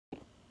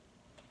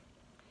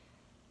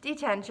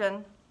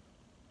Detention.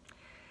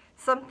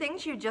 Some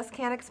things you just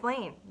can't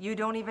explain. You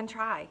don't even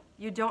try.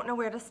 You don't know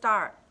where to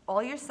start.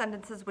 All your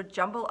sentences would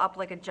jumble up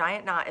like a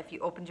giant knot if you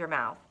opened your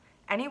mouth.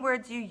 Any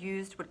words you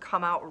used would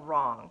come out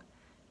wrong.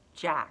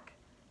 Jack,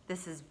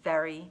 this is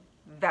very,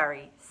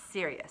 very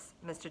serious,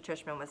 Mr.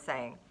 Tushman was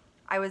saying.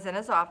 I was in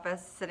his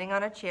office, sitting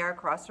on a chair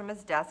across from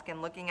his desk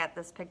and looking at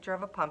this picture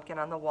of a pumpkin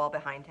on the wall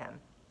behind him.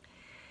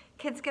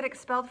 Kids get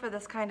expelled for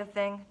this kind of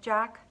thing,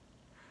 Jack.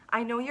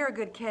 I know you're a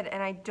good kid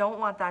and I don't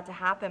want that to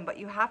happen, but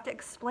you have to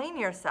explain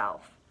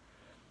yourself.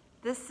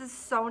 This is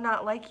so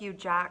not like you,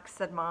 Jack,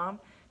 said Mom.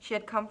 She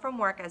had come from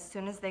work as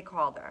soon as they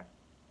called her.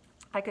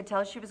 I could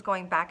tell she was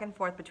going back and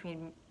forth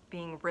between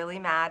being really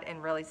mad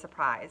and really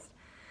surprised.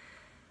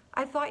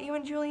 I thought you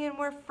and Julian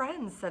were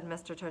friends, said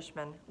Mr.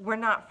 Tushman. We're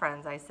not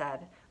friends, I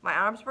said. My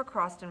arms were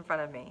crossed in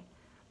front of me.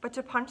 But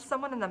to punch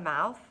someone in the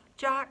mouth,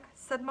 Jack,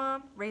 said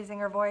Mom, raising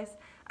her voice.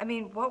 I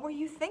mean, what were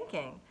you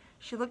thinking?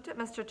 She looked at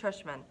Mr.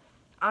 Tushman.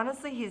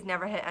 Honestly, he's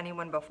never hit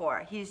anyone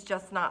before. He's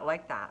just not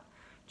like that.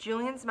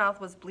 Julian's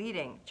mouth was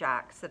bleeding,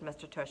 Jack, said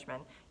Mr.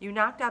 Tushman. You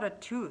knocked out a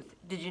tooth.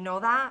 Did you know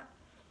that?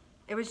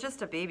 It was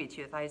just a baby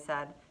tooth, I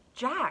said.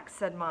 Jack,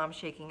 said Mom,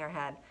 shaking her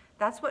head.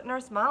 That's what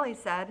Nurse Molly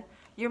said.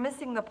 You're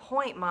missing the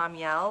point, Mom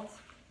yelled.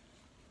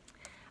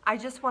 I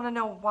just want to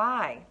know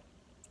why,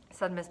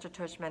 said Mr.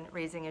 Tushman,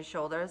 raising his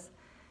shoulders.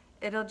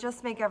 It'll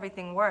just make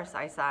everything worse,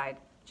 I sighed.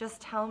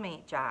 Just tell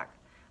me, Jack.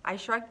 I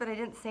shrugged, but I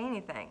didn't say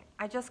anything.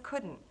 I just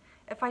couldn't.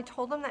 If I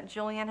told him that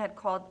Julian had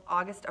called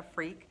August a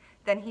freak,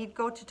 then he'd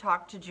go to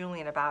talk to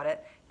Julian about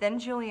it. Then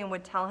Julian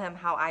would tell him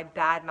how I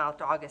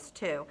badmouthed August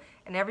too,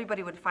 and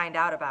everybody would find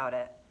out about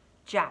it.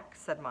 Jack,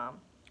 said Mom.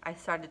 I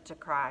started to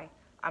cry.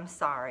 I'm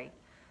sorry.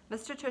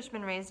 Mr.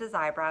 Tushman raised his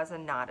eyebrows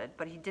and nodded,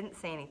 but he didn't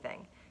say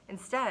anything.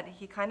 Instead,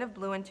 he kind of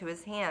blew into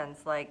his hands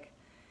like,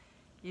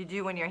 you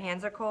do when your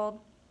hands are cold?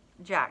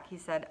 Jack, he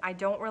said, I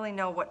don't really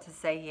know what to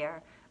say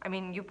here. I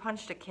mean, you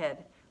punched a kid.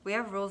 We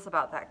have rules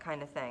about that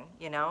kind of thing,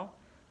 you know?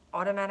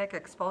 Automatic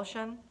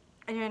expulsion?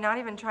 And you're not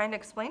even trying to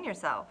explain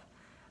yourself.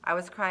 I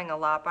was crying a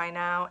lot by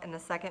now, and the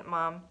second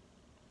Mom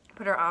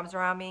put her arms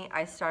around me,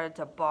 I started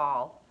to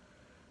bawl.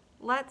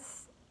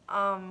 Let's,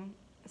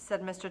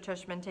 said Mr.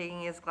 Tushman,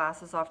 taking his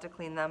glasses off to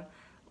clean them.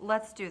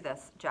 Let's do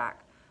this,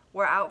 Jack.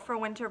 We're out for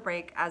winter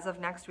break as of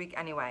next week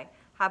anyway.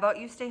 How about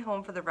you stay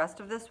home for the rest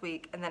of this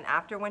week, and then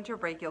after winter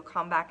break, you'll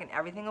come back and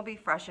everything will be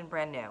fresh and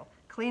brand new.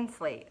 Clean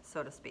slate,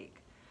 so to speak.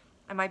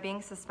 Am I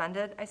being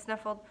suspended? I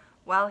sniffled.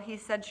 Well, he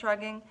said,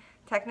 shrugging.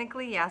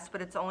 Technically, yes,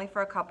 but it's only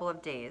for a couple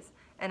of days.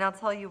 And I'll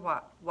tell you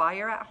what, while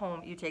you're at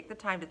home, you take the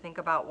time to think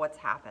about what's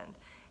happened.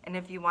 And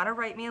if you want to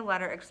write me a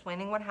letter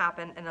explaining what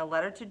happened and a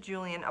letter to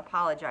Julian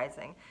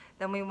apologizing,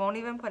 then we won't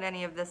even put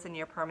any of this in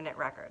your permanent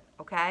record,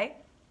 okay?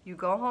 You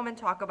go home and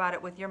talk about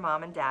it with your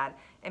mom and dad,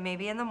 and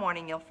maybe in the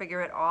morning you'll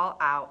figure it all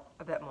out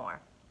a bit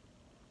more.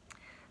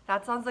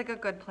 That sounds like a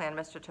good plan,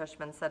 Mr.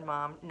 Tushman, said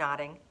Mom,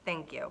 nodding.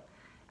 Thank you.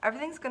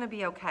 Everything's going to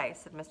be okay,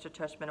 said Mr.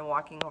 Tushman,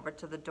 walking over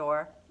to the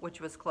door, which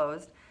was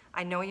closed.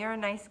 I know you're a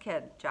nice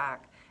kid,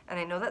 Jack, and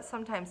I know that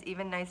sometimes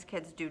even nice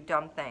kids do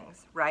dumb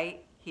things,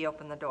 right? He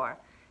opened the door.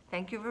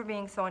 Thank you for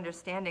being so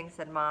understanding,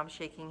 said Mom,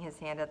 shaking his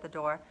hand at the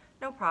door.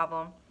 No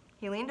problem.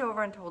 He leaned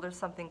over and told her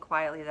something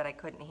quietly that I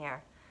couldn't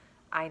hear.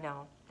 I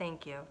know.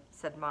 Thank you,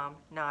 said Mom,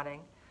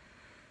 nodding.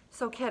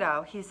 So,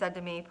 kiddo, he said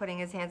to me, putting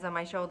his hands on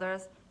my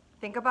shoulders,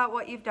 think about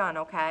what you've done,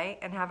 okay?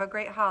 And have a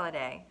great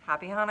holiday.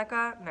 Happy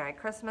Hanukkah, Merry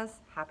Christmas,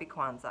 Happy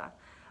Kwanzaa.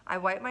 I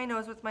wiped my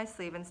nose with my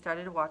sleeve and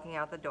started walking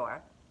out the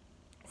door.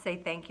 Say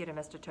thank you to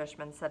Mr.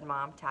 Tushman, said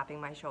Mom,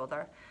 tapping my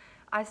shoulder.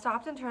 I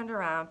stopped and turned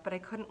around, but I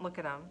couldn't look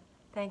at him.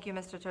 Thank you,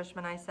 Mr.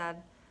 Tushman, I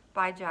said.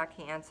 Bye, Jack,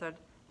 he answered.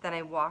 Then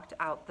I walked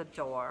out the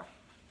door.